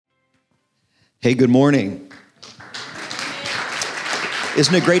Hey, good morning.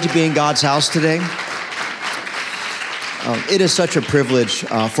 Isn't it great to be in God's house today? It is such a privilege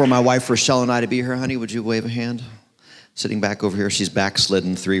for my wife, Rochelle, and I to be here. Honey, would you wave a hand? Sitting back over here, she's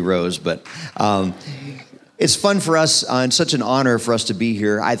backslidden 3 rows, but it's fun for us and such an honor for us to be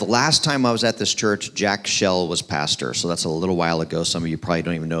here. The last time I was at this church, Jack Shell was pastor, so that's a little while ago. Some of you probably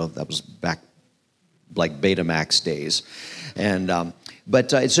don't even know that was back like Betamax days.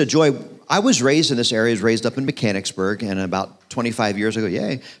 But it's a joy. I was raised in this area, raised up in Mechanicsburg, and about 25 years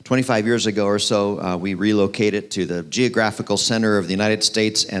ago or so, we relocated to the geographical center of the United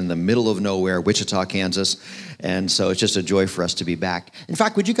States and the middle of nowhere, Wichita, Kansas. And so it's just a joy for us to be back. In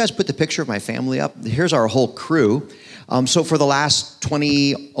fact, would you guys put the picture of my family up? Here's our whole crew. So for the last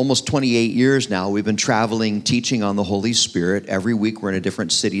almost 28 years now, we've been traveling, teaching on the Holy Spirit. Every week we're in a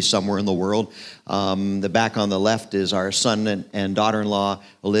different city somewhere in the world. The back on the left is our son and daughter-in-law,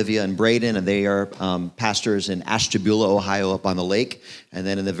 Olivia and Braden, and they are pastors in Ashtabula, Ohio, up on the lake. And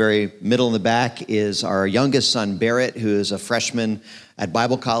then in the very middle in the back is our youngest son, Barrett, who is a freshman at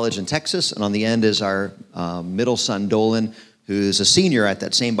Bible College in Texas. And on the end is our middle son, Dolan, who's a senior at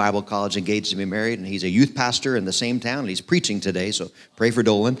that same Bible college, engaged to be married, and he's a youth pastor in the same town, and he's preaching today, so pray for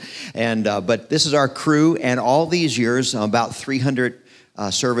Dolan. But this is our crew, and all these years, about 300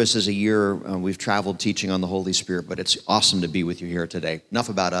 services a year, we've traveled teaching on the Holy Spirit, but it's awesome to be with you here today. Enough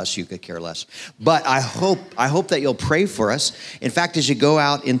about us, you could care less. But I hope that you'll pray for us. In fact, as you go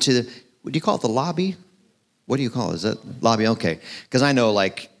out into, what do you call it, the lobby? What do you call it? Is that lobby? Okay, because I know,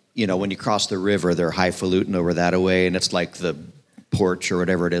 when you cross the river, they're highfalutin over that way, and it's like the porch or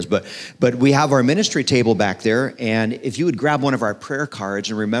whatever it is. But we have our ministry table back there, and if you would grab one of our prayer cards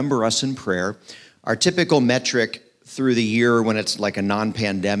and remember us in prayer, our typical metric through the year when it's like a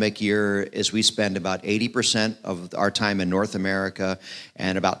non-pandemic year is we spend about 80% of our time in North America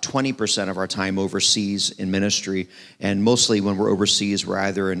and about 20% of our time overseas in ministry. And mostly when we're overseas, we're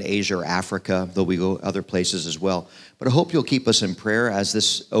either in Asia or Africa, though we go other places as well. But I hope you'll keep us in prayer. As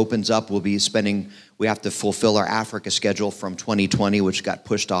this opens up, we have to fulfill our Africa schedule from 2020, which got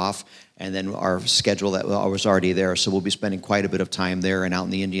pushed off, and then our schedule that was already there. So we'll be spending quite a bit of time there and out in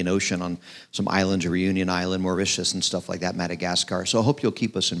the Indian Ocean on some islands, Reunion Island, Mauritius, and stuff like that, Madagascar. So I hope you'll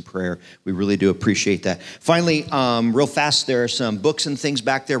keep us in prayer. We really do appreciate that. Finally, real fast, there are some books and things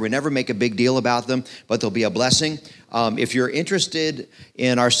back there. We never make a big deal about them, but they'll be a blessing. If you're interested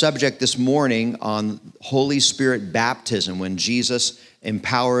in our subject this morning on Holy Spirit baptism, when Jesus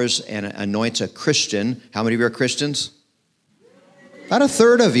empowers and anoints a Christian, how many of you are Christians? About a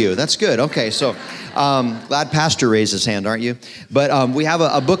third of you. That's good. Okay, so glad Pastor raised his hand, aren't you? But we have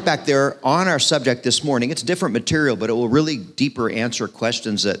a book back there on our subject this morning. It's different material, but it will really deeper answer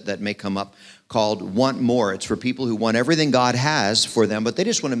questions that may come up, called Want More. It's for people who want everything God has for them, but they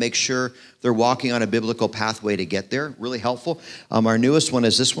just want to make sure they're walking on a biblical pathway to get there. Really helpful. Our newest one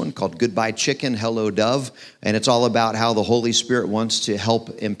is this one called Goodbye Chicken, Hello Dove, and it's all about how the Holy Spirit wants to help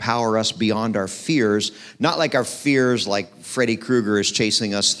empower us beyond our fears, not like our fears like Freddy Krueger is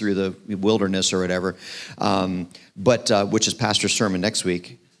chasing us through the wilderness or whatever, which is Pastor's sermon next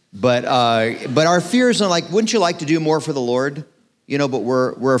week. But our fears are like, wouldn't you like to do more for the Lord? But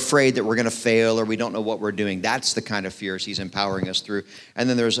we're afraid that we're going to fail or we don't know what we're doing. That's the kind of fears he's empowering us through. And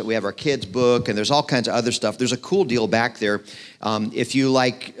then we have our kids' book, and there's all kinds of other stuff. There's a cool deal back there. If you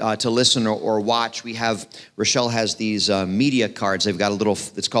like to listen or watch, Rochelle has these media cards. They've got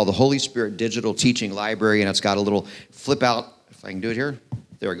it's called the Holy Spirit Digital Teaching Library, and it's got a little flip out, if I can do it here.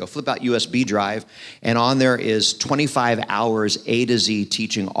 There we go, flip out USB drive. And on there is 25 hours A to Z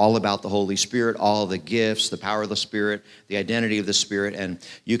teaching all about the Holy Spirit, all the gifts, the power of the Spirit, the identity of the Spirit. And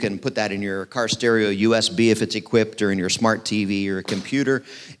you can put that in your car stereo USB if it's equipped, or in your smart TV or computer.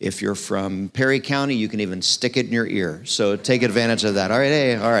 If you're from Perry County, you can even stick it in your ear. So take advantage of that. All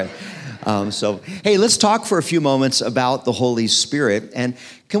right. Hey, let's talk for a few moments about the Holy Spirit. And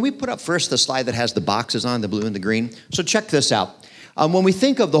can we put up first the slide that has the boxes on, the blue and the green? So check this out. When we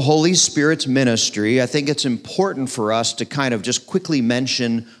think of the Holy Spirit's ministry, I think it's important for us to kind of just quickly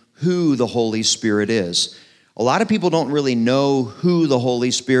mention who the Holy Spirit is. A lot of people don't really know who the Holy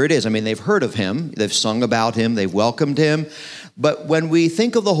Spirit is. I mean, they've heard of him, they've sung about him, they've welcomed him. But when we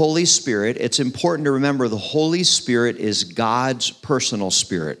think of the Holy Spirit, it's important to remember the Holy Spirit is God's personal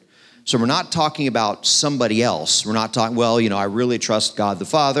spirit. So we're not talking about somebody else. We're not talking, I really trust God the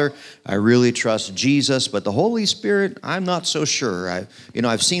Father. I really trust Jesus. But the Holy Spirit, I'm not so sure.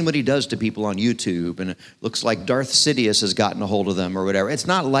 I've seen what he does to people on YouTube, and it looks like Darth Sidious has gotten a hold of them or whatever. It's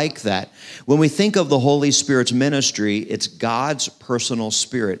not like that. When we think of the Holy Spirit's ministry, it's God's personal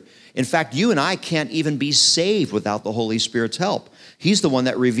spirit. In fact, you and I can't even be saved without the Holy Spirit's help. He's the one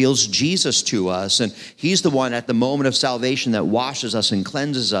that reveals Jesus to us, and he's the one at the moment of salvation that washes us and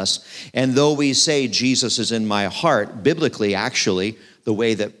cleanses us. And though we say Jesus is in my heart, biblically, actually, the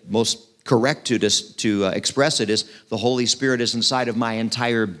way that most correct to express it is the Holy Spirit is inside of my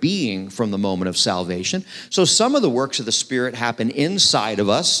entire being from the moment of salvation. So some of the works of the Spirit happen inside of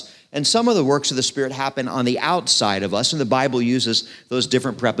us, and some of the works of the Spirit happen on the outside of us, and the Bible uses those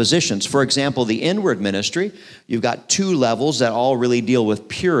different prepositions. For example, the inward ministry, you've got two levels that all really deal with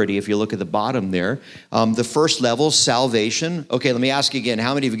purity, if you look at the bottom there. The first level, salvation. Okay, let me ask you again,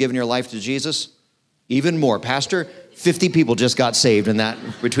 how many of you have given your life to Jesus? Even more. Pastor, 50 people just got saved in that,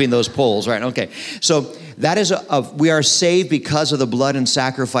 between those polls, right? Okay. So that is, we are saved because of the blood and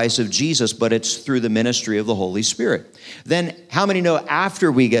sacrifice of Jesus, but it's through the ministry of the Holy Spirit. Then how many know after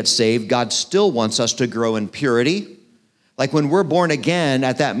we get saved, God still wants us to grow in purity? Like when we're born again,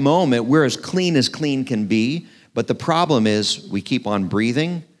 at that moment, we're as clean can be, but the problem is we keep on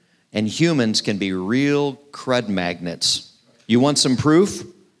breathing, and humans can be real crud magnets. You want some proof?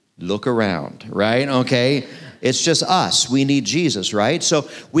 Look around, right? Okay. It's just us. We need Jesus, right? So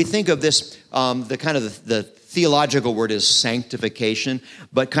we think of this, the theological word is sanctification,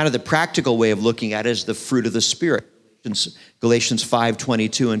 but kind of the practical way of looking at it is the fruit of the Spirit. Galatians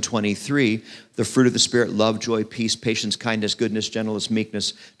 5:22 and 23, the fruit of the Spirit, love, joy, peace, patience, kindness, goodness, gentleness,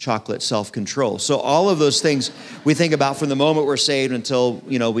 meekness, chocolate, self-control. So all of those things we think about from the moment we're saved until,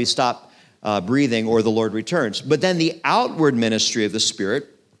 we stop breathing or the Lord returns. But then the outward ministry of the Spirit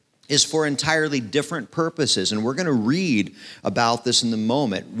is for entirely different purposes. And we're going to read about this in the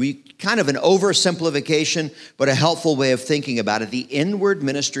moment. We kind of an oversimplification, but a helpful way of thinking about it. The inward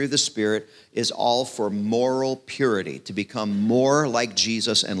ministry of the Spirit is all for moral purity, to become more like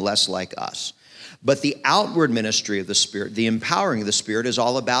Jesus and less like us. But the outward ministry of the Spirit, the empowering of the Spirit, is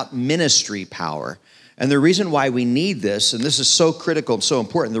all about ministry power. And the reason why we need this, and this is so critical and so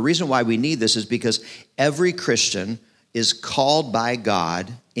important, the reason why we need this is because every Christian is called by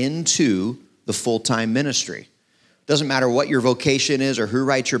God into the full-time ministry. Doesn't matter what your vocation is or who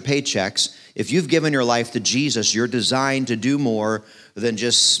writes your paychecks. If you've given your life to Jesus, you're designed to do more than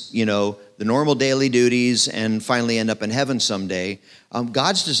just, the normal daily duties and finally end up in heaven someday.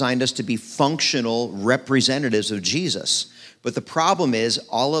 God's designed us to be functional representatives of Jesus. But the problem is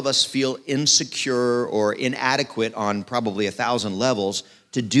all of us feel insecure or inadequate on probably 1,000 levels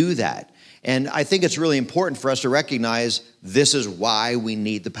to do that. And I think it's really important for us to recognize this is why we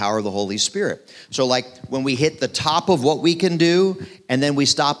need the power of the Holy Spirit. So like when we hit the top of what we can do, and then we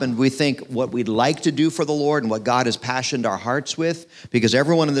stop and we think what we'd like to do for the Lord and what God has passioned our hearts with, because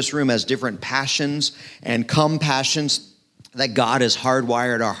everyone in this room has different passions and compassions that God has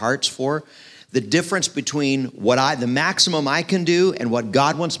hardwired our hearts for. The difference between the maximum I can do and what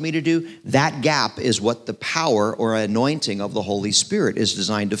God wants me to do, that gap is what the power or anointing of the Holy Spirit is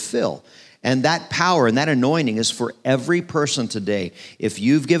designed to fill. And that power and that anointing is for every person today. If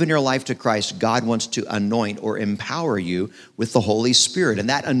you've given your life to Christ, God wants to anoint or empower you with the Holy Spirit. And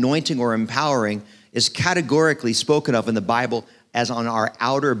that anointing or empowering is categorically spoken of in the Bible as on our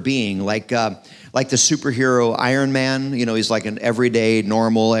outer being, like the superhero Iron Man. He's like an everyday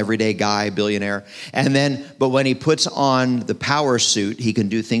guy, billionaire. But when he puts on the power suit, he can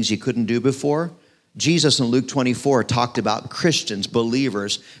do things he couldn't do before. Jesus in Luke 24 talked about Christians,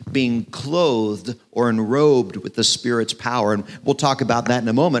 believers, being clothed or enrobed with the Spirit's power. And we'll talk about that in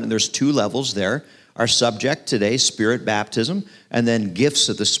a moment. And there's two levels there. Our subject today, Spirit baptism, and then gifts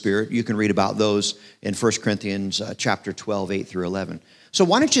of the Spirit. You can read about those in 1 Corinthians chapter 12, 8 through 11. So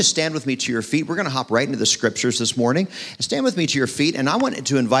why don't you stand with me to your feet? We're going to hop right into the scriptures this morning. Stand with me to your feet, and I want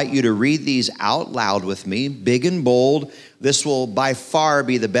to invite you to read these out loud with me, big and bold. This will by far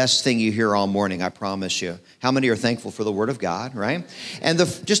be the best thing you hear all morning, I promise you. How many are thankful for the Word of God, right? And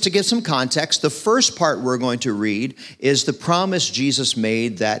just to give some context, the first part we're going to read is the promise Jesus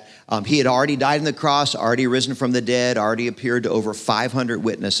made that he had already died on the cross, already risen from the dead, already appeared to over 500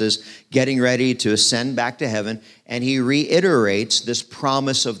 witnesses, getting ready to ascend back to heaven. And he reiterates this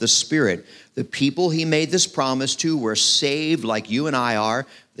promise of the Spirit. The people he made this promise to were saved like you and I are.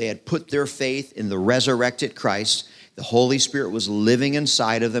 They had put their faith in the resurrected Christ. The Holy Spirit was living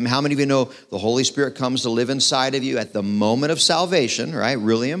inside of them. How many of you know the Holy Spirit comes to live inside of you at the moment of salvation, right?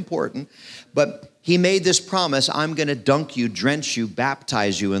 Really important. But he made this promise, I'm going to dunk you, drench you,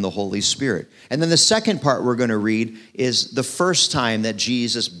 baptize you in the Holy Spirit. And then the second part we're going to read is the first time that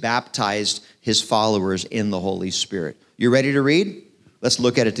Jesus baptized his followers in the Holy Spirit. You ready to read? Let's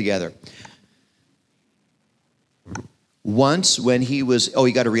look at it together. Once when he was,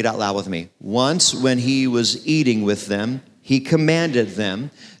 you got to read out loud with me. Once when he was eating with them, he commanded them,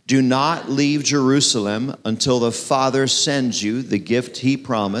 Do not leave Jerusalem until the Father sends you the gift he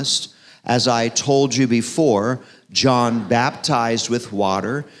promised. As I told you before, John baptized with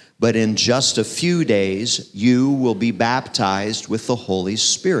water, but in just a few days you will be baptized with the Holy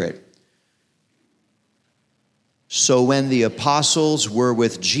Spirit." So when the apostles were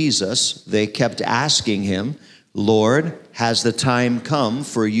with Jesus, they kept asking him, "Lord, has the time come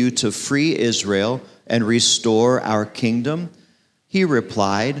for you to free Israel and restore our kingdom?" He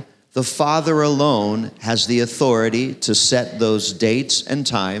replied, "The Father alone has the authority to set those dates and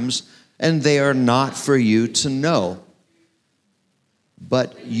times, and they are not for you to know.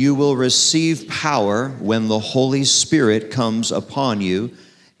 But you will receive power when the Holy Spirit comes upon you,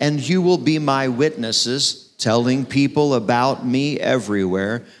 and you will be my witnesses, telling people about me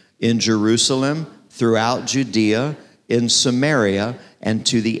everywhere, in Jerusalem, throughout Judea, in Samaria, and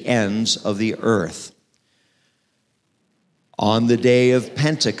to the ends of the earth." On the day of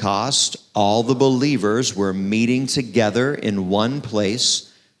Pentecost, all the believers were meeting together in one place.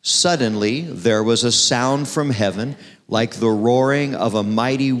 Suddenly, there was a sound from heaven like the roaring of a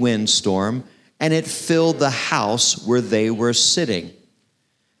mighty windstorm, and it filled the house where they were sitting.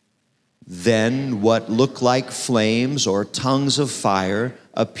 Then what looked like flames or tongues of fire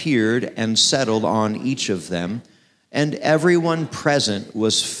appeared and settled on each of them, and everyone present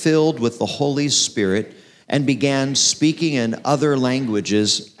was filled with the Holy Spirit and began speaking in other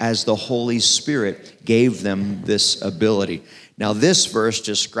languages as the Holy Spirit gave them this ability. Now, this verse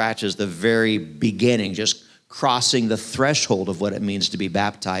just scratches the very beginning, just crossing the threshold of what it means to be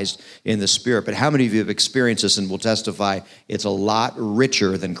baptized in the Spirit. But how many of you have experienced this and will testify it's a lot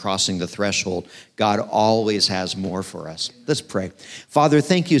richer than crossing the threshold? God always has more for us. Let's pray. Father,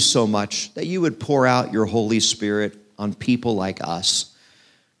 thank you so much that you would pour out your Holy Spirit on people like us.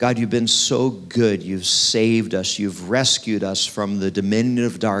 God, you've been so good. You've saved us. You've rescued us from the dominion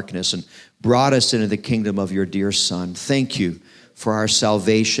of darkness and brought us into the kingdom of your dear Son. Thank you for our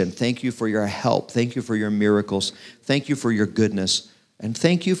salvation. Thank you for your help. Thank you for your miracles. Thank you for your goodness. And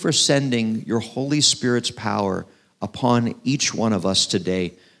thank you for sending your Holy Spirit's power upon each one of us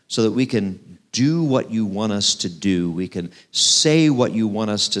today so that we can do what you want us to do. We can say what you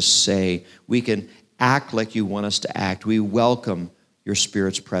want us to say. We can act like you want us to act. We welcome your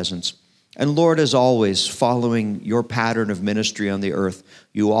Spirit's presence. And Lord, as always, following your pattern of ministry on the earth,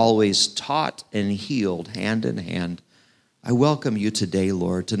 you always taught and healed hand in hand. I welcome you today,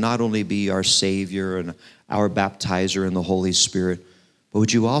 Lord, to not only be our Savior and our baptizer in the Holy Spirit, but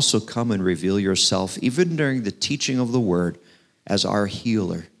would you also come and reveal yourself, even during the teaching of the word, as our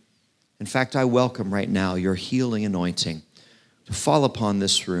healer. In fact, I welcome right now your healing anointing to fall upon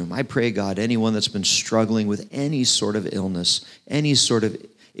this room. I pray, God, anyone that's been struggling with any sort of illness, any sort of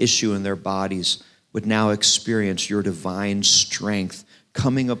issue in their bodies, would now experience your divine strength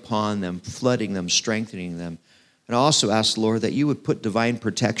coming upon them, flooding them, strengthening them. And I also ask, Lord, that you would put divine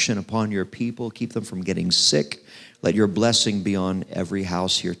protection upon your people, keep them from getting sick. Let your blessing be on every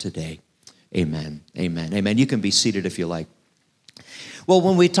house here today. Amen, amen, amen. You can be seated if you like. Well,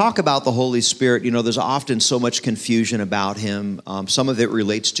 when we talk about the Holy Spirit, you know, there's often so much confusion about him. Some of it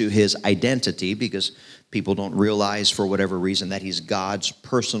relates to his identity because people don't realize for whatever reason that he's God's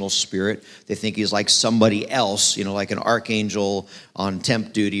personal spirit. They think he's like somebody else, you know, like an archangel on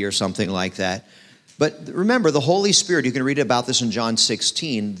temp duty or something like that. But remember, the Holy Spirit, you can read about this in John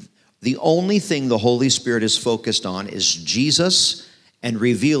 16. The only thing the Holy Spirit is focused on is Jesus and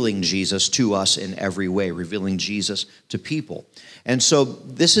revealing Jesus to us in every way, revealing Jesus to people. And so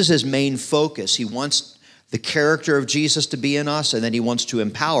this is his main focus. He wants the character of Jesus to be in us, and then he wants to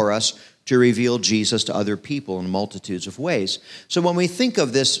empower us to reveal Jesus to other people in multitudes of ways. So when we think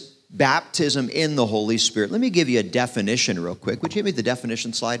of this baptism in the Holy Spirit, let me give you a definition real quick. Would you give me the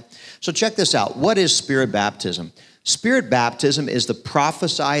definition slide? So check this out. What is Spirit baptism? Spirit baptism is the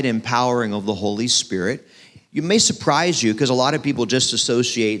prophesied empowering of the Holy Spirit. You may surprise you because a lot of people just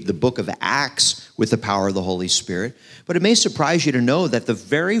associate the book of Acts with the power of the Holy Spirit. But it may surprise you to know that the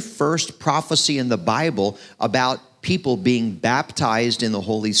very first prophecy in the Bible about people being baptized in the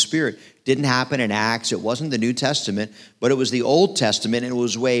Holy Spirit didn't happen in Acts. It wasn't the New Testament, but it was the Old Testament, and it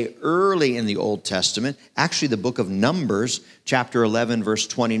was way early in the Old Testament. Actually, the book of Numbers, chapter 11, verse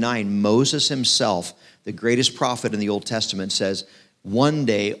 29, Moses himself, the greatest prophet in the Old Testament, says, one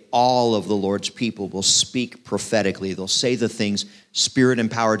day all of the Lord's people will speak prophetically. They'll say the things,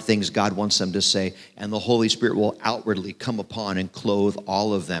 Spirit-empowered things God wants them to say, and the Holy Spirit will outwardly come upon and clothe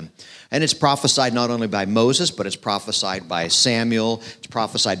all of them. And it's prophesied not only by Moses, but it's prophesied by Samuel, it's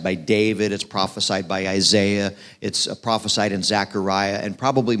prophesied by David, it's prophesied by Isaiah, it's prophesied in Zechariah, and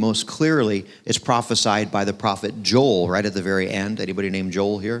probably most clearly, it's prophesied by the prophet Joel right at the very end. Anybody named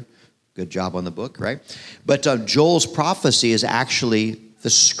Joel here? Good job on the book, right? But Joel's prophecy is actually the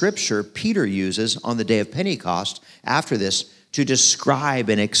scripture Peter uses on the day of Pentecost after this to describe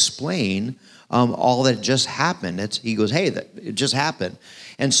and explain all that just happened. He goes, hey, it just happened.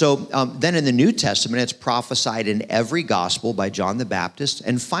 And so then in the New Testament, it's prophesied in every gospel by John the Baptist.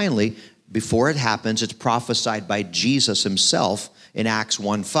 And finally, before it happens, it's prophesied by Jesus himself in Acts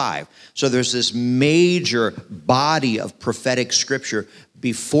 1:5. So there's this major body of prophetic scripture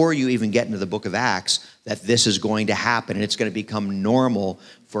before you even get into the book of Acts that this is going to happen, and it's going to become normal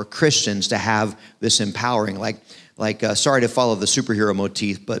for Christians to have this empowering. Like sorry to follow the superhero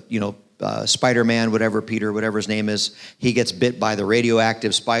motif, but Spider-Man, whatever his name is, he gets bit by the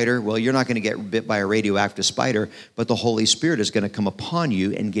radioactive spider. Well, you're not going to get bit by a radioactive spider, but the Holy Spirit is going to come upon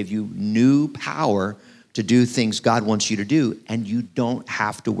you and give you new power to do things God wants you to do, and you don't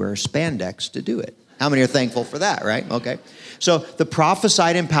have to wear spandex to do it. How many are thankful for that, right? Okay. So the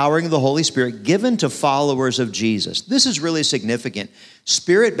prophesied empowering of the Holy Spirit given to followers of Jesus. This is really significant.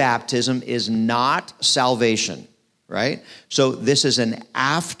 Spirit baptism is not salvation, right? So this is an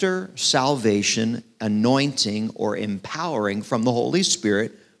after salvation anointing or empowering from the Holy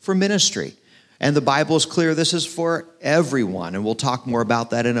Spirit for ministry. And the Bible is clear this is for everyone, and we'll talk more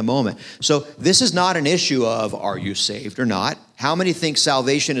about that in a moment. So this is not an issue of are you saved or not. How many think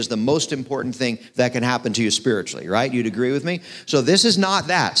salvation is the most important thing that can happen to you spiritually, right? You'd agree with me? So this is not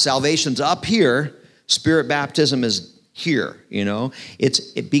that. Salvation's up here. Spirit baptism is here,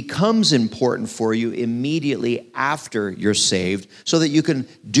 It becomes important for you immediately after you're saved so that you can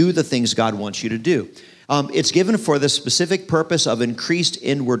do the things God wants you to do. It's given for the specific purpose of increased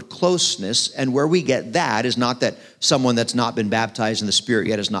inward closeness, and where we get that is not that someone that's not been baptized in the Spirit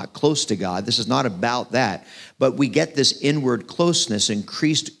yet is not close to God. This is not about that. But we get this inward closeness,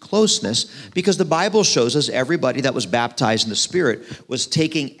 increased closeness, because the Bible shows us everybody that was baptized in the Spirit was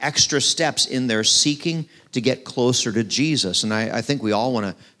taking extra steps in their seeking to get closer to Jesus. And I think we all want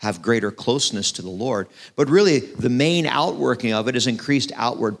to have greater closeness to the Lord. But really, the main outworking of it is increased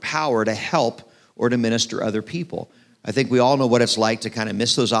outward power to help or to minister other people. I think we all know what it's like to kind of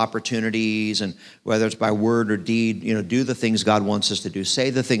miss those opportunities, and whether it's by word or deed, do the things God wants us to do,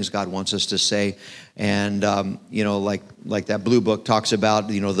 say the things God wants us to say. And, like that blue book talks about,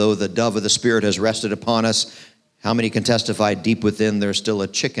 though the dove of the Spirit has rested upon us, how many can testify deep within there's still a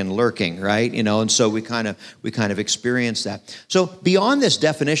chicken lurking, right? And so we kind of experience that. So beyond this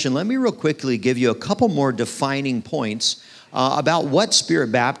definition, let me real quickly give you a couple more defining points about what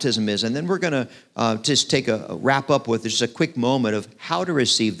Spirit baptism is. And then we're going to just take a wrap up with just a quick moment of how to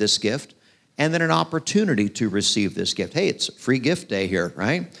receive this gift, and then an opportunity to receive this gift. Hey, it's free gift day here,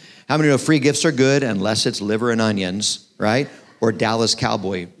 right? How many know free gifts are good unless it's liver and onions, right? Or Dallas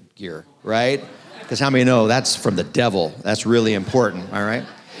Cowboy gear, right? Because how many know that's from the devil? That's really important, all right?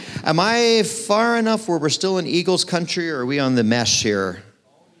 Am I far enough where we're still in Eagles country, or are we on the mesh here?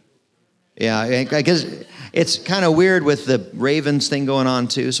 Yeah, I guess it's kind of weird with the Ravens thing going on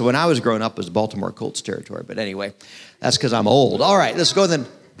too. So when I was growing up, it was Baltimore Colts territory. But anyway, that's because I'm old. All right, let's go then.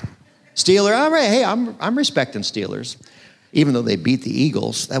 Steeler. All right, hey, I'm respecting Steelers, even though they beat the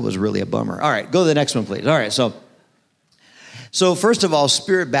Eagles. That was really a bummer. All right, go to the next one, please. All right, so first of all,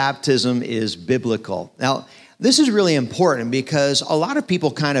 Spirit baptism is biblical. Now, this is really important because a lot of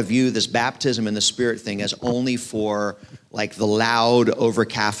people kind of view this baptism in the Spirit thing as only for like the loud,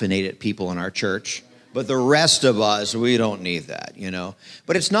 over-caffeinated people in our church. But the rest of us, we don't need that,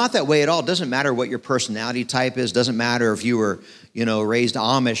 But it's not that way at all. It doesn't matter what your personality type is. Doesn't matter if you were, raised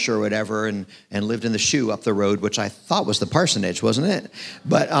Amish or whatever and lived in the shoe up the road, which I thought was the parsonage, wasn't it?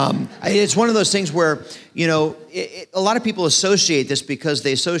 But it's one of those things where, a lot of people associate this because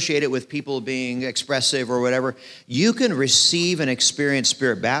they associate it with people being expressive or whatever. You can receive and experience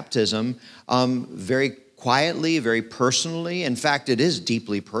Spirit baptism very quietly, very personally. In fact, it is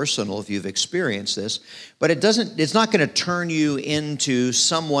deeply personal if you've experienced this, but it's not going to turn you into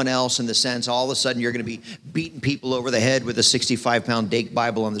someone else in the sense all of a sudden you're going to be beating people over the head with a 65-pound Dake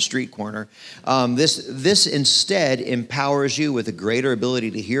Bible on the street corner. This instead empowers you with a greater ability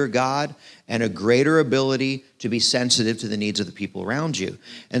to hear God and a greater ability to be sensitive to the needs of the people around you.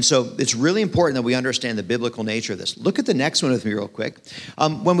 And so it's really important that we understand the biblical nature of this. Look at the next one with me real quick.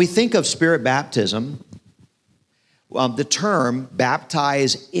 When we think of Spirit baptism, The term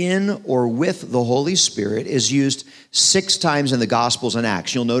baptize in or with the Holy Spirit is used 6 times in the Gospels and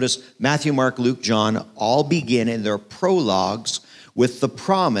Acts. You'll notice Matthew, Mark, Luke, John all begin in their prologues with the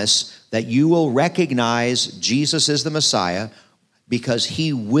promise that you will recognize Jesus is the Messiah because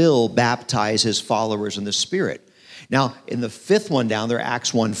he will baptize his followers in the Spirit. Now, in the 5th one down there,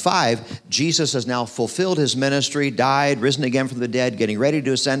 Acts 1:5, Jesus has now fulfilled his ministry, died, risen again from the dead, getting ready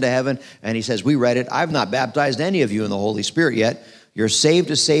to ascend to heaven. And he says, we read it, I've not baptized any of you in the Holy Spirit yet. You're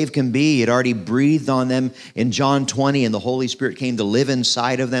saved as saved can be. He had already breathed on them in John 20, and the Holy Spirit came to live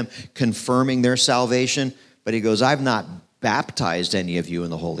inside of them, confirming their salvation. But he goes, I've not baptized any of you in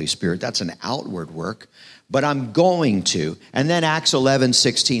the Holy Spirit. That's an outward work, but I'm going to. And then Acts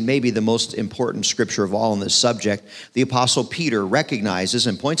 11:16, maybe the most important scripture of all on this subject, the Apostle Peter recognizes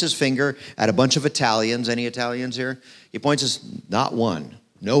and points his finger at a bunch of Italians. Any Italians here? He points his, not one.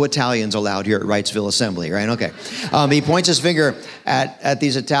 No Italians allowed here at Wrightsville Assembly, right? Okay. He points his finger at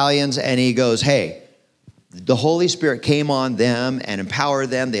these Italians and he goes, hey, the Holy Spirit came on them and empowered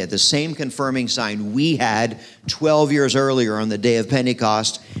them. They had the same confirming sign we had 12 years earlier on the day of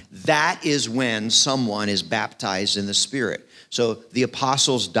Pentecost. That is when someone is baptized in the Spirit. So the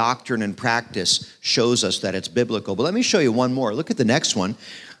apostles' doctrine and practice shows us that it's biblical. But let me show you one more. Look at the next one.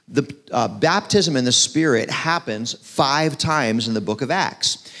 The baptism in the Spirit happens 5 times in the book of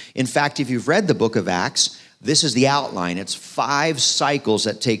Acts. In fact, if you've read the book of Acts, this is the outline. It's 5 cycles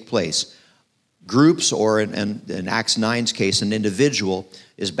that take place. Groups, or in Acts 9's case, an individual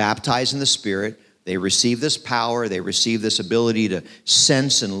is baptized in the Spirit. They receive this power. They receive this ability to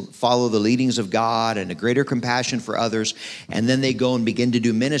sense and follow the leadings of God and a greater compassion for others. And then they go and begin to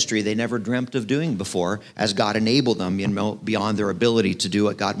do ministry they never dreamt of doing before as God enabled them, beyond their ability to do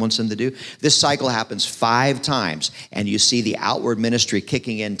what God wants them to do. This cycle happens 5 times, and you see the outward ministry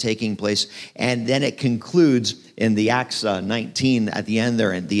kicking in, taking place, and then it concludes in the Acts 19 at the end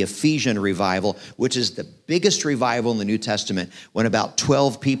there, in the Ephesian revival, which is the biggest revival in the New Testament, when about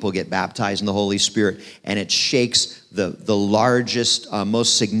 12 people get baptized in the Holy Spirit, and it shakes the largest,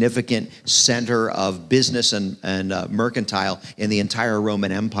 most significant center of business and mercantile in the entire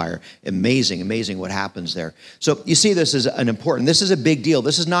Roman Empire. Amazing what happens there. So you see this is this is a big deal.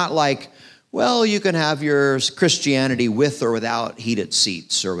 This is not like, well, you can have your Christianity with or without heated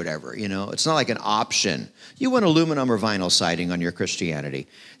seats or whatever, It's not like an option. You want aluminum or vinyl siding on your Christianity.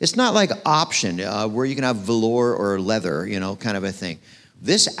 It's not like option where you can have velour or leather, kind of a thing.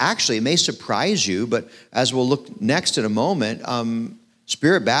 This actually may surprise you, but as we'll look next in a moment,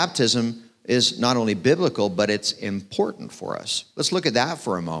 Spirit baptism is not only biblical, but it's important for us. Let's look at that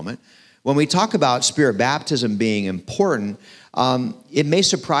for a moment. When we talk about Spirit baptism being important, it may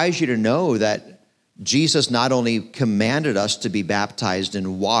surprise you to know that Jesus not only commanded us to be baptized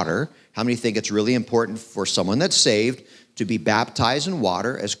in water. How many think it's really important for someone that's saved to be baptized in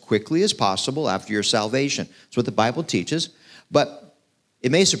water as quickly as possible after your salvation? That's what the Bible teaches. But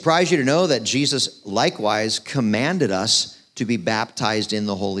it may surprise you to know that Jesus likewise commanded us to be baptized in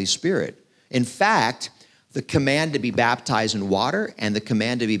the Holy Spirit. In fact, the command to be baptized in water and the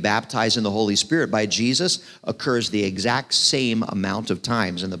command to be baptized in the Holy Spirit by Jesus occurs the exact same amount of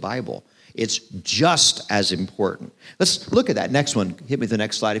times in the Bible. It's just as important. Let's look at that next one. Hit me with the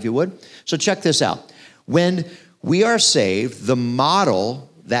next slide if you would. So check this out. When we are saved, the model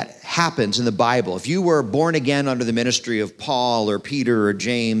that happens in the Bible, if you were born again under the ministry of Paul or Peter or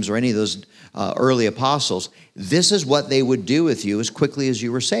James or any of those early apostles, this is what they would do with you as quickly as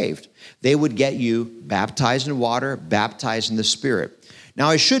you were saved. They would get you baptized in water, baptized in the Spirit. Now,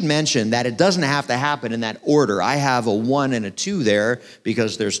 I should mention that it doesn't have to happen in that order. I have a 1 and a 2 there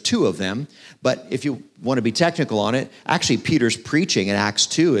because there's 2 of them. But if you want to be technical on it, actually Peter's preaching in Acts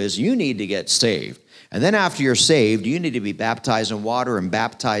 2 is you need to get saved. And then after you're saved, you need to be baptized in water and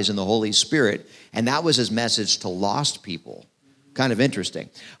baptized in the Holy Spirit. And that was his message to lost people. Kind of interesting.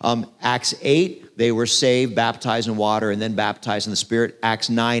 Acts 8, they were saved, baptized in water, and then baptized in the Spirit. Acts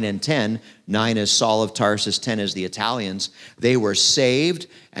 9 and 10, 9 is Saul of Tarsus, 10 is the Italians. They were saved,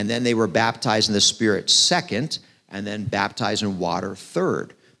 and then they were baptized in the Spirit second, and then baptized in water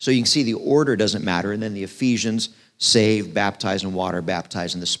third. So you can see the order doesn't matter. And then the Ephesians, saved, baptized in water,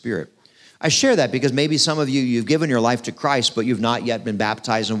 baptized in the Spirit. I share that because maybe some of you, you've given your life to Christ, but you've not yet been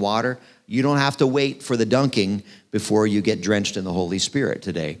baptized in water. You don't have to wait for the dunking before you get drenched in the Holy Spirit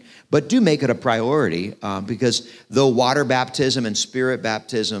today. But do make it a priority because though water baptism and Spirit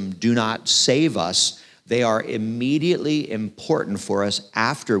baptism do not save us, they are immediately important for us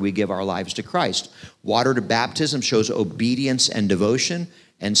after we give our lives to Christ. Water baptism shows obedience and devotion,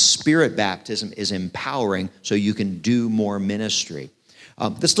 and Spirit baptism is empowering so you can do more ministry.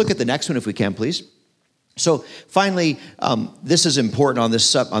 Let's look at the next one if we can, please. So finally, this is important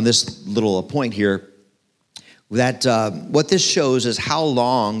on this little point here, that what this shows is how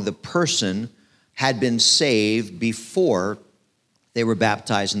long the person had been saved before they were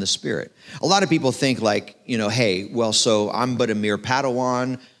baptized in the Spirit. A lot of people think like, hey, well, so I'm but a mere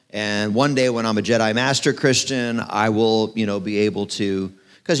Padawan, and one day when I'm a Jedi Master Christian, I will, be able to,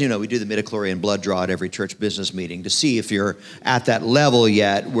 because, we do the midichlorian blood draw at every church business meeting to see if you're at that level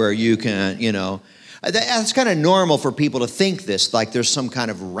yet where you can, That's kind of normal for people to think this, like there's some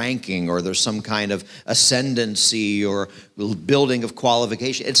kind of ranking or there's some kind of ascendancy or building of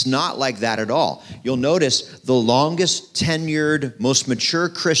qualification. It's not like that at all. You'll notice the longest tenured, most mature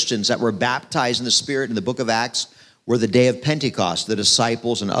Christians that were baptized in the Spirit in the book of Acts were the day of Pentecost, the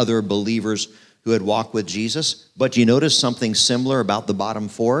disciples and other believers who had walked with Jesus. But you notice something similar about the bottom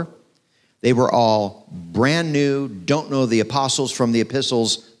four? They were all brand new, don't know the apostles from the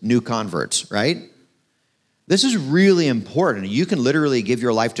epistles, new converts, right? This is really important. You can literally give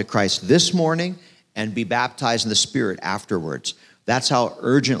your life to Christ this morning and be baptized in the Spirit afterwards. That's how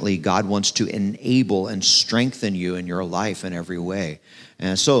urgently God wants to enable and strengthen you in your life in every way.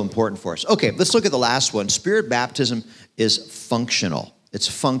 And it's so important for us. Okay, let's look at the last one. Spirit baptism is functional. It's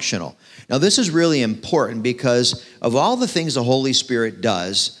functional. Now, this is really important because of all the things the Holy Spirit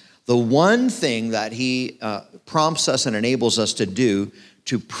does, the one thing that he prompts us and enables us to do,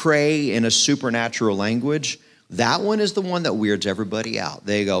 to pray in a supernatural language, that one is the one that weirds everybody out.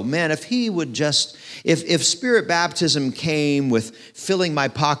 They go, man, if he would just, if Spirit baptism came with filling my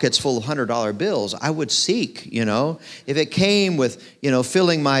pockets full of $100 bills, I would seek, If it came with,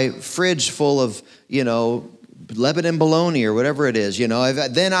 filling my fridge full of, Lebanon bologna or whatever it is,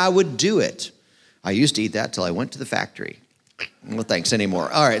 then I would do it. I used to eat that till I went to the factory. Well, thanks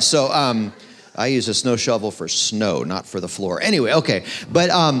anymore. All right, so I use a snow shovel for snow, not for the floor. Anyway, okay, but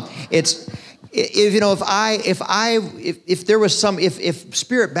if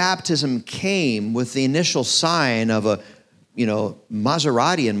Spirit baptism came with the initial sign of a,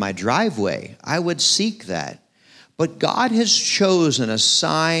 Maserati in my driveway, I would seek that. But God has chosen a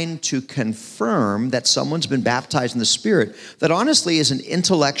sign to confirm that someone's been baptized in the Spirit that honestly is an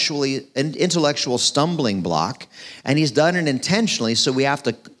intellectual stumbling block, and he's done it intentionally, so we have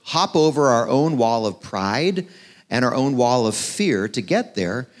to hop over our own wall of pride and our own wall of fear to get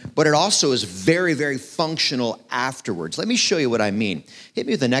there, but it also is very, very functional afterwards. Let me show you what I mean. Hit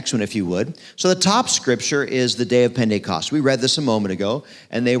me with the next one if you would. So the top scripture is the day of Pentecost. We read this a moment ago,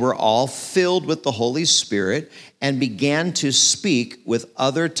 and they were all filled with the Holy Spirit and began to speak with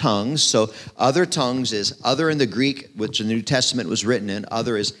other tongues. So other tongues is other in the Greek, which the New Testament was written in.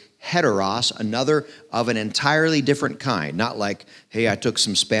 Other is heteros, another of an entirely different kind. Not like, hey, I took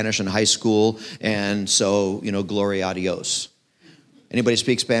some Spanish in high school, and so, gloria a Dios. Anybody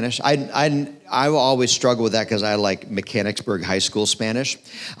speak Spanish? I will always struggle with that because I like Mechanicsburg High School Spanish,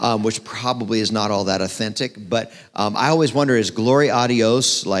 which probably is not all that authentic. But I always wonder, is gloria a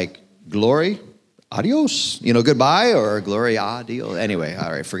Dios like glory? Adios, goodbye, or gloria a Dios. Anyway,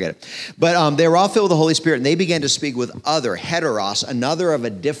 all right, forget it. But they were all filled with the Holy Spirit, and they began to speak with other, heteros, another of a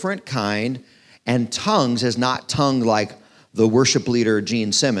different kind, and tongues is not tongue like the worship leader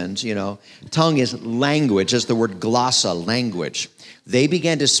Gene Simmons, Tongue is language, is the word glossa, language. They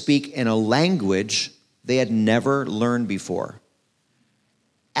began to speak in a language they had never learned before,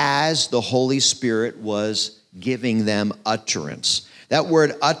 as the Holy Spirit was giving them utterance. That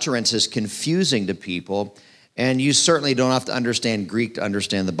word utterance is confusing to people, and you certainly don't have to understand Greek to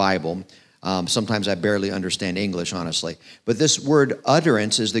understand the Bible. Sometimes I barely understand English, honestly. But this word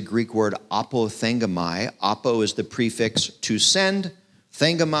utterance is the Greek word apothengamai. Apo is the prefix to send,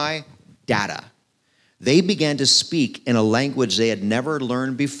 thengamai, data. They began to speak in a language they had never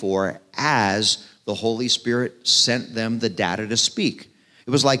learned before as the Holy Spirit sent them the data to speak.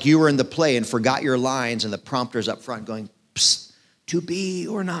 It was like you were in the play and forgot your lines, and the prompter's up front going, psst, to be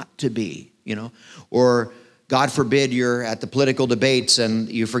or not to be, or God forbid you're at the political debates and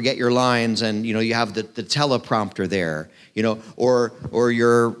you forget your lines and, you have the teleprompter there, or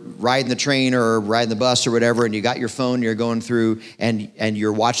you're riding the train or riding the bus or whatever, and you got your phone, you're going through and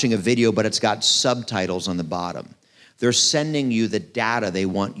you're watching a video, but it's got subtitles on the bottom. They're sending you the data they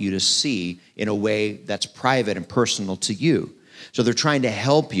want you to see in a way that's private and personal to you. So they're trying to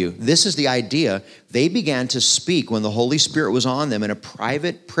help you. This is the idea. They began to speak when the Holy Spirit was on them in a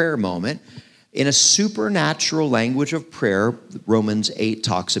private prayer moment, in a supernatural language of prayer. Romans 8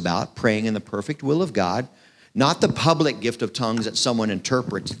 talks about praying in the perfect will of God, not the public gift of tongues that someone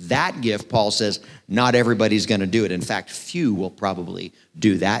interprets. That gift, Paul says, not everybody's going to do it. In fact, few will probably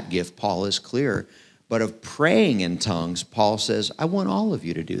do that gift. Paul is clear. But of praying in tongues, Paul says, I want all of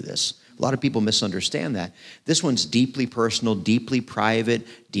you to do this. A lot of people misunderstand that. This one's deeply personal, deeply private,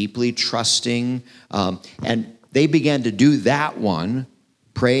 deeply trusting. And they began to do that one,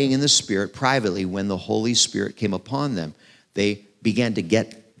 praying in the Spirit privately, when the Holy Spirit came upon them. They began to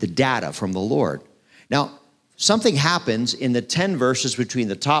get the data from the Lord. Now, something happens in the 10 verses between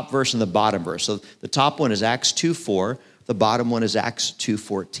the top verse and the bottom verse. So the top one is Acts 2:4. The bottom one is Acts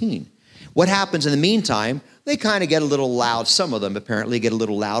 2:14. What happens in the meantime? They kind of get a little loud. Some of them apparently get a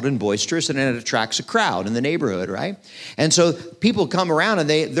little loud and boisterous, and it attracts a crowd in the neighborhood, right? And so people come around, and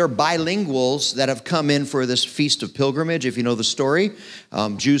they're bilinguals that have come in for this feast of pilgrimage, if you know the story.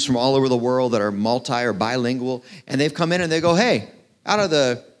 Jews from all over the world that are multi or bilingual, and they've come in and they go, hey, out of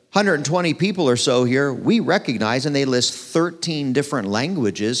the 120 people or so here, we recognize, and they list 13 different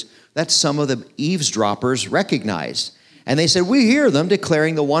languages that some of the eavesdroppers recognized. And they said, we hear them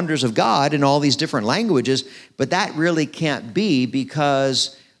declaring the wonders of God in all these different languages, but that really can't be,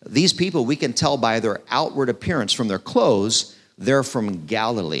 because these people, we can tell by their outward appearance from their clothes, they're from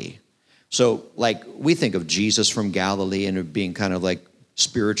Galilee. So like we think of Jesus from Galilee and it being kind of like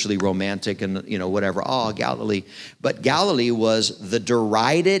spiritually romantic and, whatever, Galilee. But Galilee was the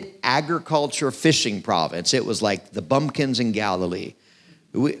derided agriculture fishing province. It was like the bumpkins in Galilee.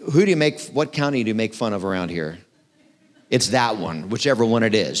 What county do you make fun of around here? It's that one, whichever one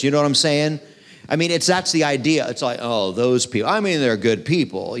it is. You know what I'm saying? I mean, that's the idea. It's like, those people. I mean, they're good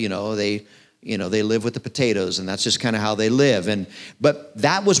people. They live with the potatoes, and that's just kind of how they live. But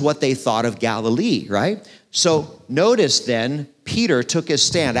that was what they thought of Galilee, right? So notice then, Peter took his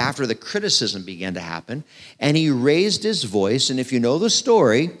stand after the criticism began to happen, and he raised his voice. And if you know the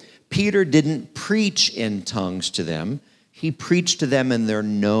story, Peter didn't preach in tongues to them. He preached to them in their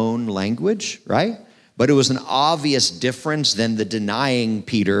known language, right? But it was an obvious difference than the denying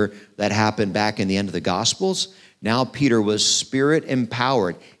Peter that happened back in the end of the Gospels. Now Peter was Spirit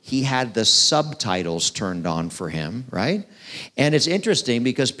empowered. He had the subtitles turned on for him, right? And it's interesting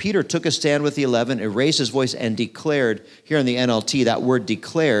because Peter took a stand with the 11 and raised his voice and declared. Here in the NLT, that word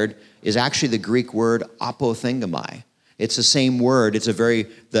declared is actually the Greek word apothengomai. It's the same word. It's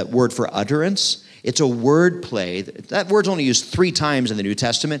that word for utterance. It's a word play. That word's only used 3 times in the New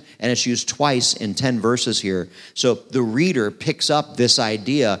Testament, and it's used twice in 10 verses here. So the reader picks up this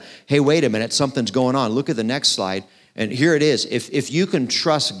idea, hey, wait a minute, something's going on. Look at the next slide, and here it is. If you can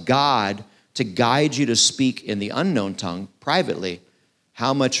trust God to guide you to speak in the unknown tongue privately,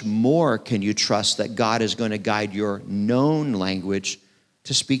 how much more can you trust that God is going to guide your known language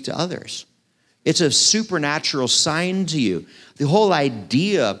to speak to others? It's a supernatural sign to you. The whole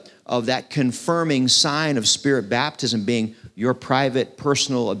idea of that confirming sign of Spirit baptism being your private,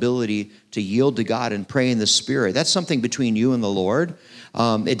 personal ability to yield to God and pray in the Spirit. That's something between you and the Lord.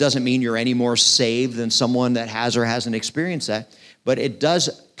 It doesn't mean you're any more saved than someone that has or hasn't experienced that, but it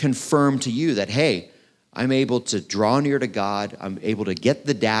does confirm to you that, hey, I'm able to draw near to God. I'm able to get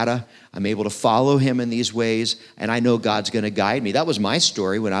the data. I'm able to follow him in these ways, and I know God's going to guide me. That was my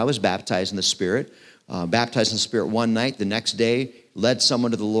story when I was baptized in the Spirit. Baptized in the Spirit one night. The next day, led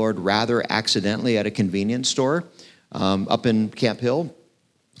someone to the Lord rather accidentally at a convenience store up in Camp Hill,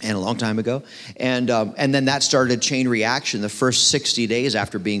 and a long time ago. And then that started a chain reaction. The first 60 days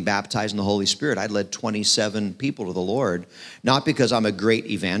after being baptized in the Holy Spirit, I led 27 people to the Lord, not because I'm a great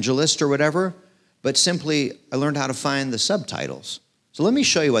evangelist or whatever, but simply I learned how to find the subtitles. So let me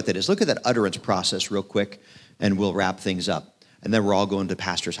show you what that is. Look at that utterance process real quick, and we'll wrap things up. And then we're all going to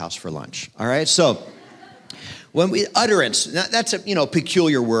Pastor's house for lunch. All right? So utterance, that's a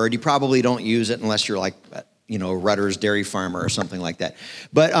peculiar word. You probably don't use it unless you're like, Rutter's dairy farmer or something like that.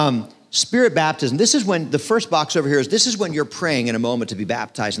 But Spirit baptism, this is when, the first box over here is, this is when you're praying in a moment to be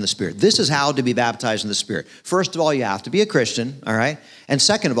baptized in the Spirit. This is how to be baptized in the Spirit. First of all, you have to be a Christian, all right? And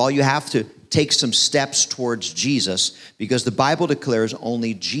second of all, you have to take some steps towards Jesus, because the Bible declares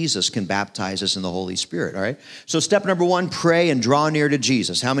only Jesus can baptize us in the Holy Spirit, all right? So step number 1, pray and draw near to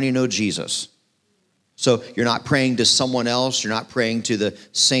Jesus. How many know Jesus? So you're not praying to someone else. You're not praying to the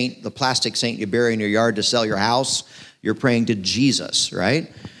saint, the plastic saint you bury in your yard to sell your house. You're praying to Jesus,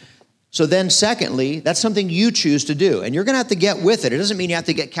 right? So then secondly, that's something you choose to do. And you're going to have to get with it. It doesn't mean you have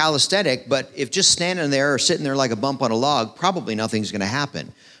to get calisthenic, but if just standing there or sitting there like a bump on a log, probably nothing's going to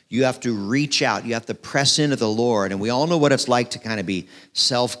happen. You have to reach out. You have to press into the Lord. And we all know what it's like to kind of be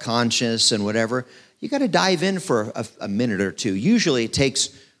self-conscious and whatever. You got to dive in for a minute or two. Usually it takes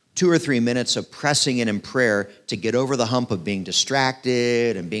 2 or 3 minutes of pressing in prayer to get over the hump of being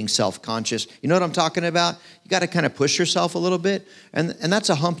distracted and being self-conscious. You know what I'm talking about? You got to kind of push yourself a little bit, and that's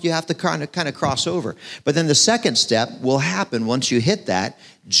a hump you have to kind of cross over. But then the second step will happen once you hit that.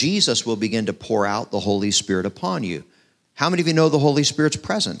 Jesus will begin to pour out the Holy Spirit upon you. How many of you know the Holy Spirit's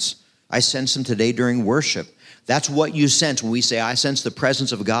presence? I sense him today during worship. That's what you sense when we say, I sense the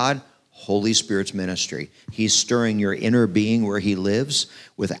presence of God. Holy Spirit's ministry. He's stirring your inner being where he lives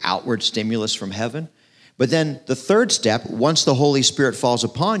with outward stimulus from heaven. But then the third step, once the Holy Spirit falls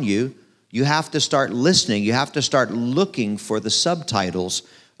upon you, you have to start listening. You have to start looking for the subtitles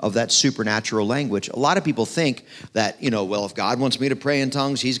of that supernatural language. A lot of people think that, well, if God wants me to pray in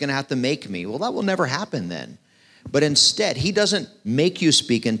tongues, he's going to have to make me. Well, that will never happen then. But instead, he doesn't make you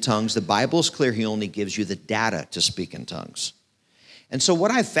speak in tongues. The Bible's clear. He only gives you the data to speak in tongues. And so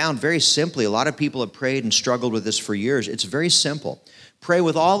what I've found very simply, a lot of people have prayed and struggled with this for years. It's very simple. Pray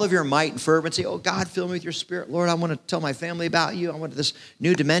with all of your might and fervency. Oh, God, fill me with your Spirit. Lord, I want to tell my family about you. I want this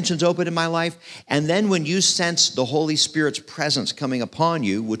new dimensions open in my life. And then when you sense the Holy Spirit's presence coming upon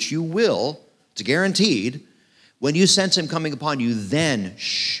you, which you will, it's guaranteed, when you sense him coming upon you, then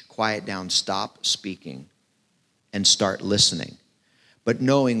quiet down, stop speaking, and start listening. But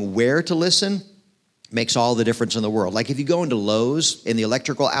knowing where to listen makes all the difference in the world. Like if you go into Lowe's in the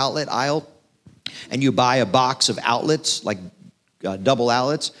electrical outlet aisle and you buy a box of outlets, like double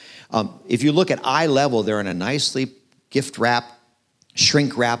outlets, if you look at eye level, they're in a nicely gift wrap,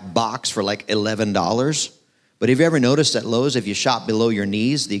 shrink wrap box for like $11. But have you ever noticed at Lowe's, if you shop below your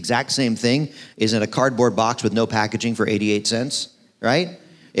knees, the exact same thing is in a cardboard box with no packaging for 88 cents, right?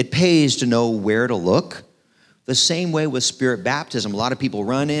 It pays to know where to look. The same way with Spirit baptism. A lot of people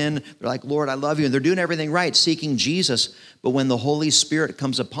run in, they're like, Lord, I love you. And they're doing everything right, seeking Jesus. But when the Holy Spirit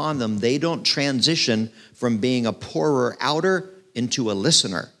comes upon them, they don't transition from being a pourer outer into a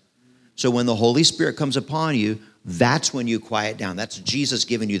listener. So when the Holy Spirit comes upon you, that's when you quiet down. That's Jesus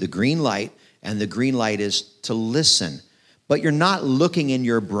giving you the green light, and the green light is to listen. But you're not looking in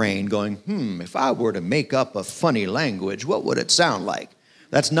your brain going, if I were to make up a funny language, what would it sound like?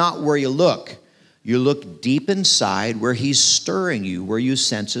 That's not where you look. You look deep inside where he's stirring you, where you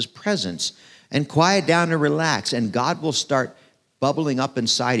sense his presence. And quiet down and relax, and God will start bubbling up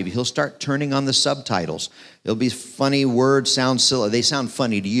inside of you. He'll start turning on the subtitles. There'll be funny words, sound silly. They sound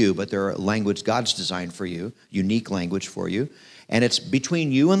funny to you, but they're a language God's designed for you, unique language for you. And it's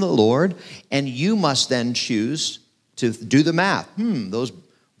between you and the Lord, and you must then choose to do the math. Those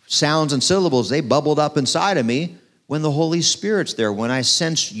sounds and syllables, they bubbled up inside of me. When the Holy Spirit's there, when I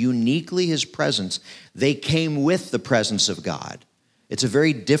sense uniquely his presence, they came with the presence of God. It's a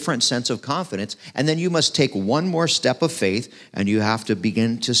very different sense of confidence. And then you must take one more step of faith, and you have to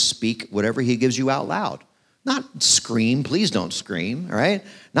begin to speak whatever he gives you out loud. Not scream, please don't scream, all right?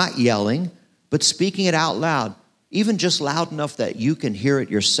 Not yelling, but speaking it out loud, even just loud enough that you can hear it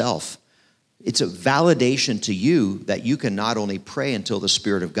yourself. It's a validation to you that you can not only pray until the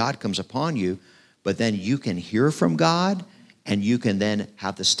Spirit of God comes upon you, but then you can hear from God, and you can then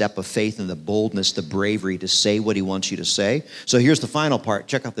have the step of faith and the boldness, the bravery to say what he wants you to say. So here's the final part.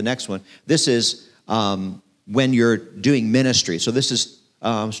 Check out the next one. This is when you're doing ministry. So this is,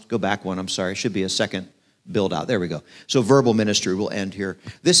 go back one, I'm sorry. Should be a second build out. There we go. So verbal ministry, we'll end here.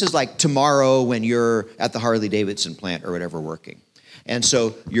 This is like tomorrow when you're at the Harley-Davidson plant or whatever working. And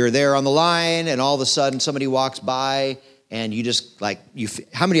so you're there on the line, and all of a sudden somebody walks by, and you just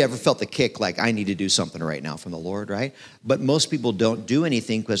how many ever felt the kick like, I need to do something right now from the Lord, right? But most people don't do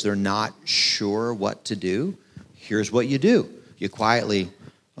anything because they're not sure what to do. Here's what you do. You quietly,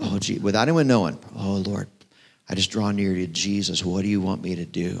 without anyone knowing, oh, Lord, I just draw near to Jesus. What do you want me to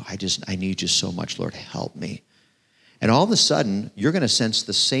do? I need you so much, Lord, help me. And all of a sudden, you're going to sense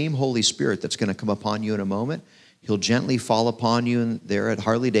the same Holy Spirit that's going to come upon you in a moment. He'll gently fall upon you there at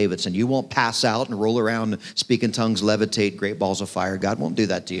Harley-Davidson. You won't pass out and roll around, speak in tongues, levitate, great balls of fire. God won't do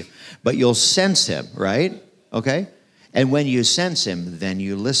that to you. But you'll sense him, right? Okay? And when you sense him, then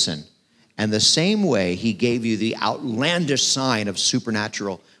you listen. And the same way he gave you the outlandish sign of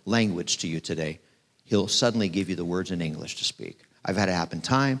supernatural language to you today, he'll suddenly give you the words in English to speak. I've had it happen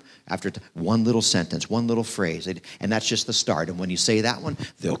time after one little sentence, one little phrase, and that's just the start. And when you say that one,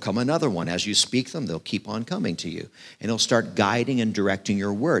 there'll come another one. As you speak them, they'll keep on coming to you. And he'll start guiding and directing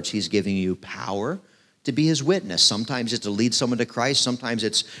your words. He's giving you power to be his witness. Sometimes it's to lead someone to Christ. Sometimes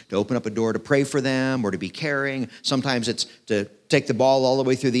it's to open up a door to pray for them or to be caring. Sometimes it's to take the ball all the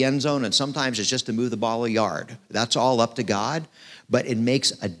way through the end zone. And sometimes it's just to move the ball a yard. That's all up to God. But it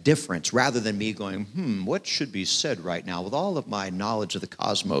makes a difference rather than me going, what should be said right now with all of my knowledge of the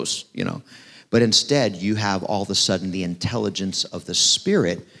cosmos, But instead, you have all of a sudden the intelligence of the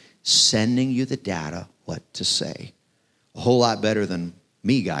Spirit sending you the data, what to say. A whole lot better than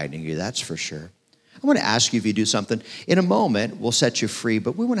me guiding you, that's for sure. I want to ask you if you do something. In a moment, we'll set you free,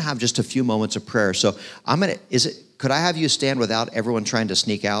 but we want to have just a few moments of prayer. So could I have you stand without everyone trying to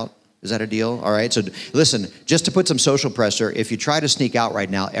sneak out? Is that a deal? All right. So listen, just to put some social pressure, if you try to sneak out right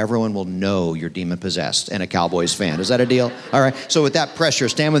now, everyone will know you're demon possessed and a Cowboys fan. Is that a deal? All right. So with that pressure,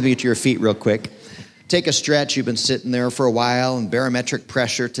 stand with me to your feet real quick. Take a stretch. You've been sitting there for a while and barometric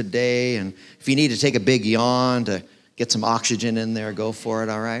pressure today. And if you need to take a big yawn to get some oxygen in there, go for it.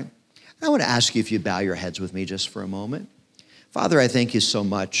 All right. I want to ask you if you bow your heads with me just for a moment. Father, I thank you so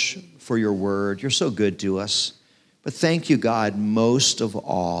much for your word. You're so good to us. But thank you, God, most of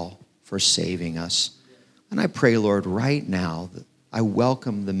all, for saving us. And I pray, Lord, right now that I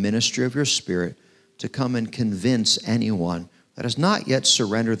welcome the ministry of your Spirit to come and convince anyone that has not yet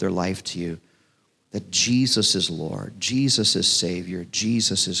surrendered their life to you that Jesus is Lord, Jesus is Savior,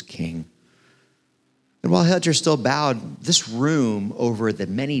 Jesus is King. And while heads are still bowed, this room over the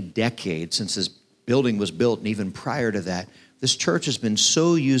many decades since this building was built and even prior to that, this church has been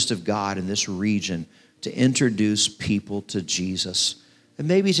so used of God in this region to introduce people to Jesus. And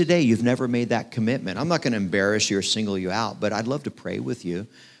maybe today you've never made that commitment. I'm not going to embarrass you or single you out, but I'd love to pray with you.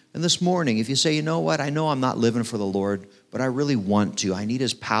 And this morning, if you say, you know what, I know I'm not living for the Lord, but I really want to. I need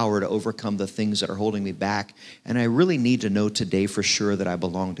his power to overcome the things that are holding me back. And I really need to know today for sure that I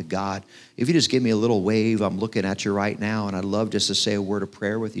belong to God. If you just give me a little wave, I'm looking at you right now, and I'd love just to say a word of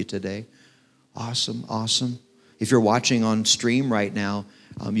prayer with you today. Awesome, awesome. If you're watching on stream right now,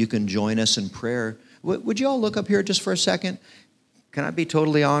 you can join us in prayer. Would you all look up here just for a second? Can I be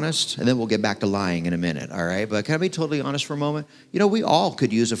totally honest? And then we'll get back to lying in a minute, all right? But can I be totally honest for a moment? You know, we all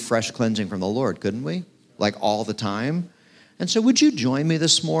could use a fresh cleansing from the Lord, couldn't we? Like all the time. And so would you join me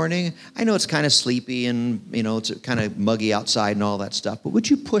this morning? I know it's kind of sleepy and, you know, it's kind of muggy outside and all that stuff, but would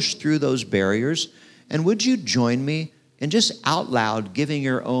you push through those barriers? And would you join me in just out loud giving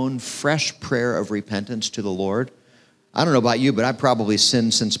your own fresh prayer of repentance to the Lord? I don't know about you, but I've probably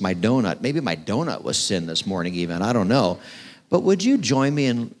sinned since my donut. Maybe my donut was sin this morning even. I don't know. But would you join me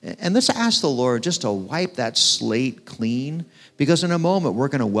and let's ask the Lord just to wipe that slate clean, because in a moment we're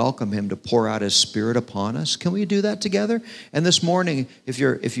going to welcome him to pour out his Spirit upon us. Can we do that together? And this morning, if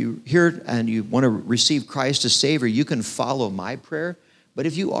you're here and you want to receive Christ as Savior, you can follow my prayer. But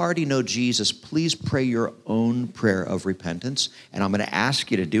if you already know Jesus, please pray your own prayer of repentance. And I'm going to ask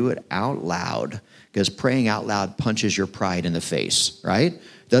you to do it out loud, because praying out loud punches your pride in the face, right?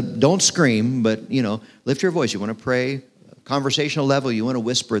 Don't scream, but, you know, lift your voice. You want to pray conversational level, you want to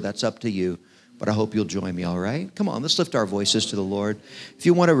whisper, that's up to you. But I hope you'll join me, all right? Come on, let's lift our voices to the Lord. If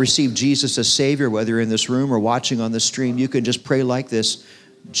you want to receive Jesus as Savior, whether you're in this room or watching on the stream, you can just pray like this.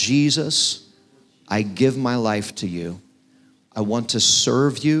 Jesus, I give my life to you. I want to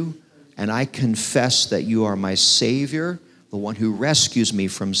serve you, and I confess that you are my Savior, the one who rescues me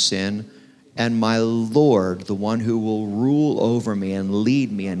from sin, and my Lord, the one who will rule over me and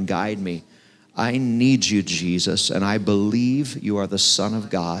lead me and guide me. I need you, Jesus, and I believe you are the Son of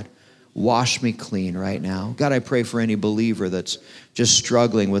God. Wash me clean right now. God, I pray for any believer that's just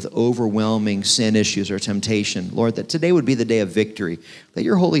struggling with overwhelming sin issues or temptation. Lord, that today would be the day of victory, that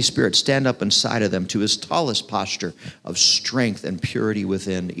your Holy Spirit stand up inside of them to his tallest posture of strength and purity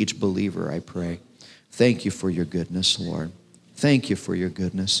within each believer, I pray. Thank you for your goodness, Lord. Thank you for your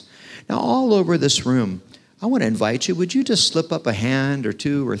goodness. Now, all over this room, I want to invite you, would you just slip up a hand or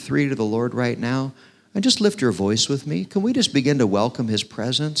two or three to the Lord right now and just lift your voice with me? Can we just begin to welcome his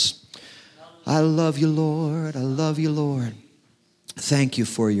presence? I love you, Lord. I love you, Lord. Thank you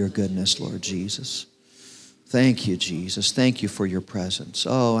for your goodness, Lord Jesus. Thank you, Jesus. Thank you for your presence.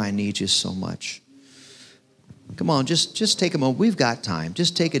 Oh, I need you so much. Come on, just take a moment. We've got time.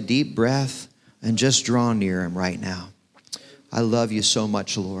 Just take a deep breath and just draw near him right now. I love you so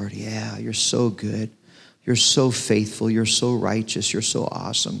much, Lord. Yeah, you're so good. You're so faithful. You're so righteous. You're so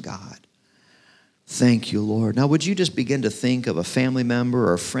awesome, God. Thank you, Lord. Now, would you just begin to think of a family member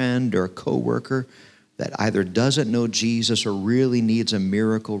or a friend or a coworker that either doesn't know Jesus or really needs a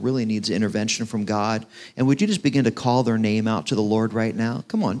miracle, really needs intervention from God? And would you just begin to call their name out to the Lord right now?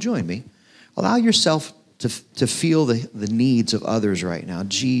 Come on, join me. Allow yourself to feel the needs of others right now.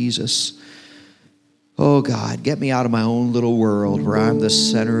 Jesus, oh God, get me out of my own little world where I'm the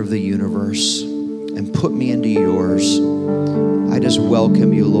center of the universe and put me into yours. I just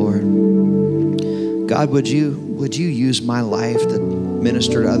welcome you, Lord. God, would you use my life to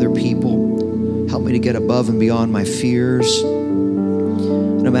minister to other people? Help me to get above and beyond my fears.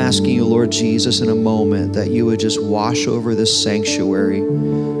 And I'm asking you, Lord Jesus, in a moment that you would just wash over this sanctuary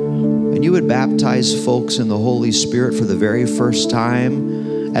and you would baptize folks in the Holy Spirit for the very first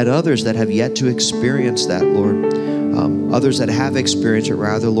time, and others that have yet to experience that, Lord. Others that have experienced it,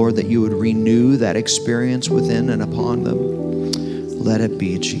 rather, Lord, that you would renew that experience within and upon them. Let it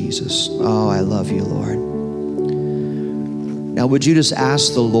be, Jesus. Oh, I love you, Lord. Now, would you just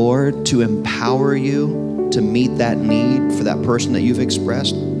ask the Lord to empower you to meet that need for that person that you've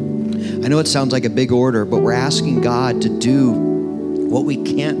expressed? I know it sounds like a big order, but we're asking God to do what we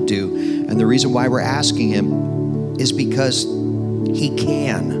can't do. And the reason why we're asking him is because he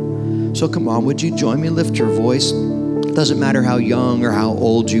can. So come on, would you join me? Lift your voice. It doesn't matter how young or how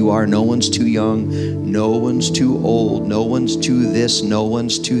old you are. No one's too young. No one's too old. No one's too this. No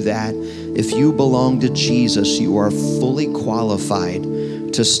one's too that. If you belong to Jesus, you are fully qualified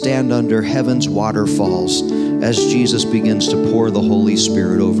to stand under heaven's waterfalls as Jesus begins to pour the Holy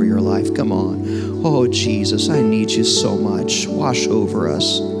Spirit over your life. Come on. Oh, Jesus, I need you so much. Wash over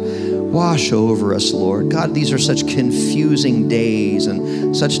us. Wash over us, Lord. God, these are such confusing days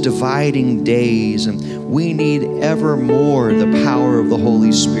and such dividing days, and we need ever more the power of the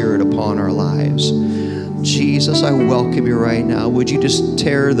Holy Spirit upon our lives. Jesus, I welcome you right now. Would you just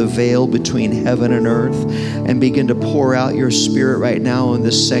tear the veil between heaven and earth and begin to pour out your Spirit right now in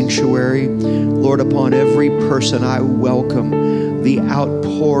this sanctuary? Lord, upon every person, I welcome the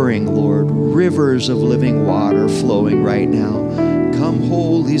outpouring, Lord, rivers of living water flowing right now. Come,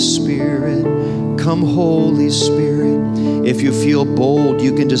 Holy Spirit. Come, Holy Spirit. If you feel bold,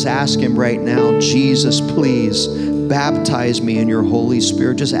 you can just ask him right now, Jesus, please baptize me in your Holy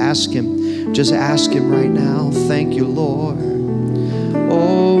Spirit. Just ask him. Just ask him right now. Thank you, Lord.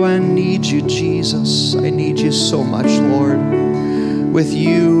 Oh, I need you, Jesus. I need you so much, Lord. With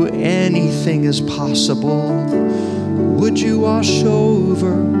you, anything is possible. Would you wash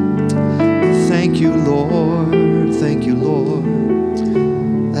over? Thank you, Lord. Thank you, Lord.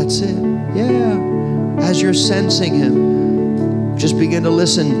 That's it. Yeah. As you're sensing him, just begin to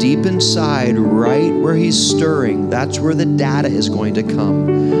listen deep inside, right where he's stirring. That's where the data is going to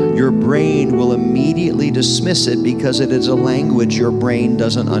come. Your brain will immediately dismiss it because it is a language your brain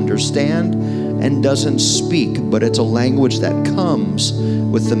doesn't understand and doesn't speak, but it's a language that comes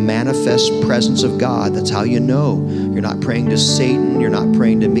with the manifest presence of God. That's how you know. You're not praying to Satan. You're not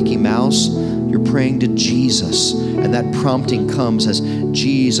praying to Mickey Mouse. You're praying to Jesus. And that prompting comes as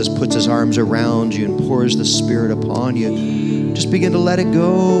Jesus puts his arms around you and pours the Spirit upon you. Just begin to let it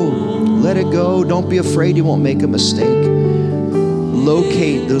go. Let it go. Don't be afraid you won't make a mistake.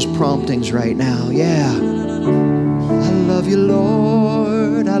 Locate those promptings right now. Yeah. I love you,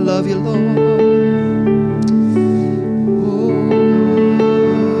 Lord. I love you, Lord.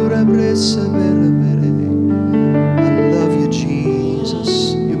 I love you,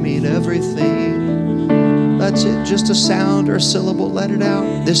 Jesus. You mean everything. That's it. Just a sound or a syllable. Let it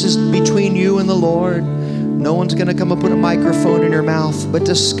out. This is between you and the Lord. No one's going to come up with a microphone in your mouth, but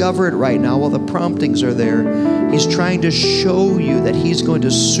discover it right now while the promptings are there. He's trying to show you that he's going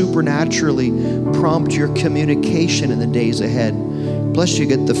to supernaturally prompt your communication in the days ahead. Plus, you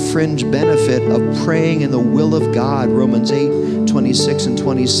get the fringe benefit of praying in the will of God, Romans 8:26 and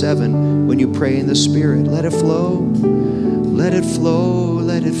 27, when you pray in the Spirit. Let it flow. Let it flow.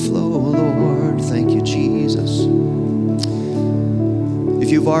 Let it flow, Lord. Thank you, Jesus.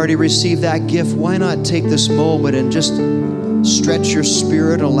 If you've already received that gift, why not take this moment and just stretch your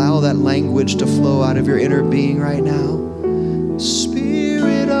spirit and allow that language to flow out of your inner being right now?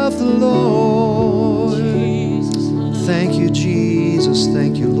 Spirit of the Lord. Thank you, Jesus.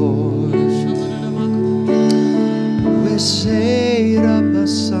 Thank you, Lord.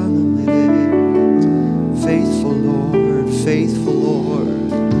 Faithful Lord, faithful Lord,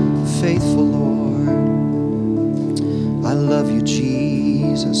 faithful Lord. I love you,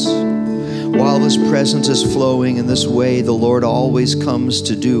 Jesus. While his presence is flowing in this way, the Lord always comes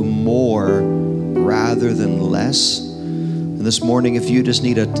to do more rather than less. And this morning, if you just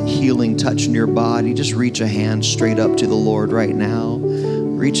need a healing touch in your body, just reach a hand straight up to the Lord right now.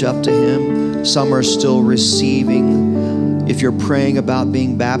 Reach up to him. Some are still receiving. If you're praying about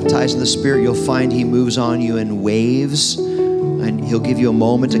being baptized in the Spirit, you'll find he moves on you in waves. And he'll give you a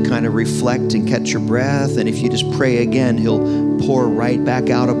moment to kind of reflect and catch your breath. And if you just pray again, he'll pour right back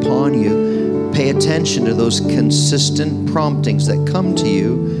out upon you. Pay attention to those consistent promptings that come to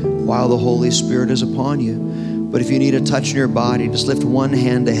you while the Holy Spirit is upon you. But if you need a touch in your body, just lift one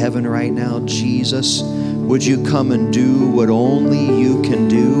hand to heaven right now. Jesus, would you come and do what only you can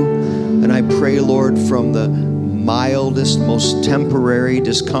do? And I pray, Lord, from the mildest, most temporary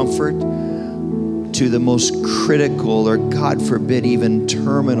discomfort to the most critical, or God forbid, even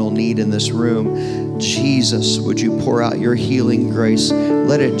terminal need in this room, Jesus, would you pour out your healing grace?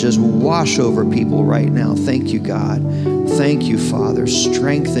 Let it just wash over people right now. Thank you, God. Thank you, Father.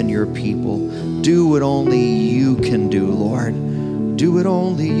 Strengthen your people. Do what only you can do, Lord. Do what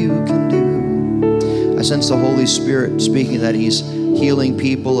only you can do. I sense the Holy Spirit speaking that he's healing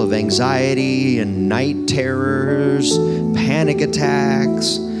people of anxiety and night terrors, panic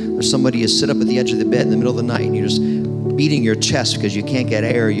attacks. There's somebody you sit up at the edge of the bed in the middle of the night and you're just beating your chest because you can't get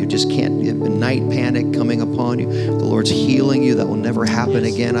air. You just can't, you have a night panic coming upon you. The Lord's healing you. That will never happen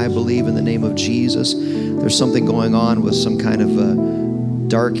again, I believe, in the name of Jesus. There's something going on with some kind of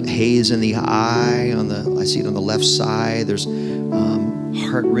dark haze in the eye. I see it on the left side. There's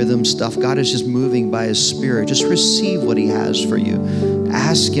heart rhythm stuff. God is just moving by His Spirit. Just receive what He has for you.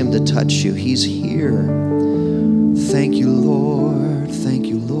 Ask Him to touch you. He's here. Thank you, Lord. Thank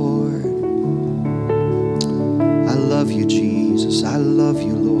you, Lord. I love you, Jesus. I love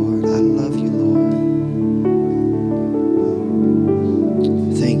you, Lord. I love you, Lord.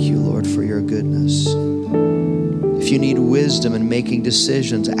 Thank you, Lord, for your goodness. If you need wisdom in making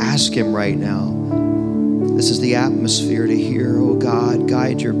decisions, ask Him right now. This is the atmosphere to hear. Oh God,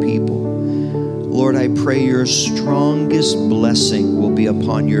 guide your people. Lord, I pray your strongest blessing will be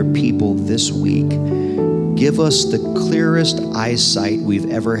upon your people this week. Give us the clearest eyesight we've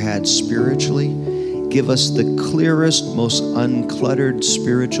ever had spiritually. Give us the clearest, most uncluttered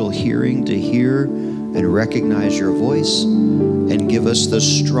spiritual hearing to hear and recognize your voice. And give us the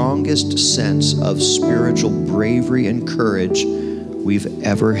strongest sense of spiritual bravery and courage we've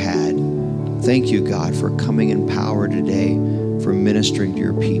ever had. Thank you, God, for coming in power today, for ministering to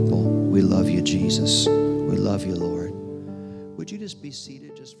your people. We love you, Jesus. We love you, Lord. Would you just be seated?